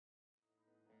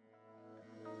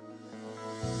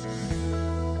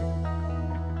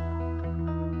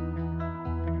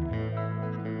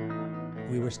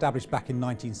established back in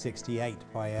 1968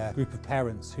 by a group of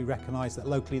parents who recognised that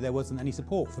locally there wasn't any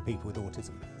support for people with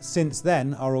autism. Since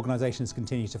then, our organisation has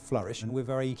continued to flourish, and we're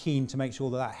very keen to make sure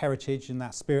that that heritage and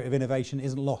that spirit of innovation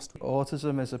isn't lost.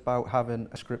 Autism is about having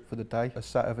a script for the day, a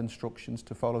set of instructions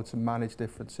to follow to manage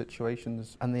different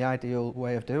situations, and the ideal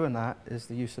way of doing that is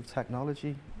the use of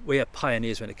technology. We are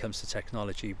pioneers when it comes to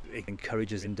technology. It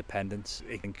encourages independence,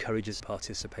 it encourages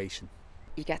participation.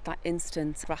 You get that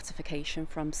instant gratification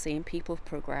from seeing people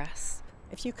progress.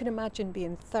 If you can imagine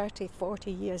being 30,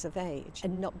 40 years of age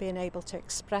and not being able to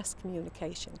express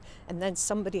communication, and then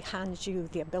somebody hands you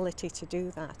the ability to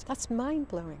do that, that's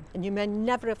mind-blowing, and you may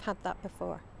never have had that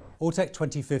before. Autech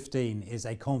 2015 is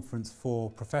a conference for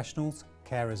professionals,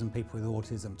 carers and people with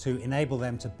autism to enable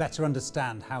them to better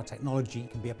understand how technology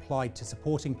can be applied to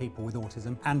supporting people with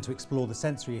autism and to explore the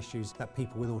sensory issues that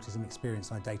people with autism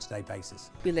experience on a day-to-day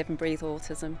basis. We live and breathe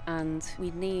autism, and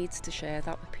we need to share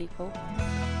that with people.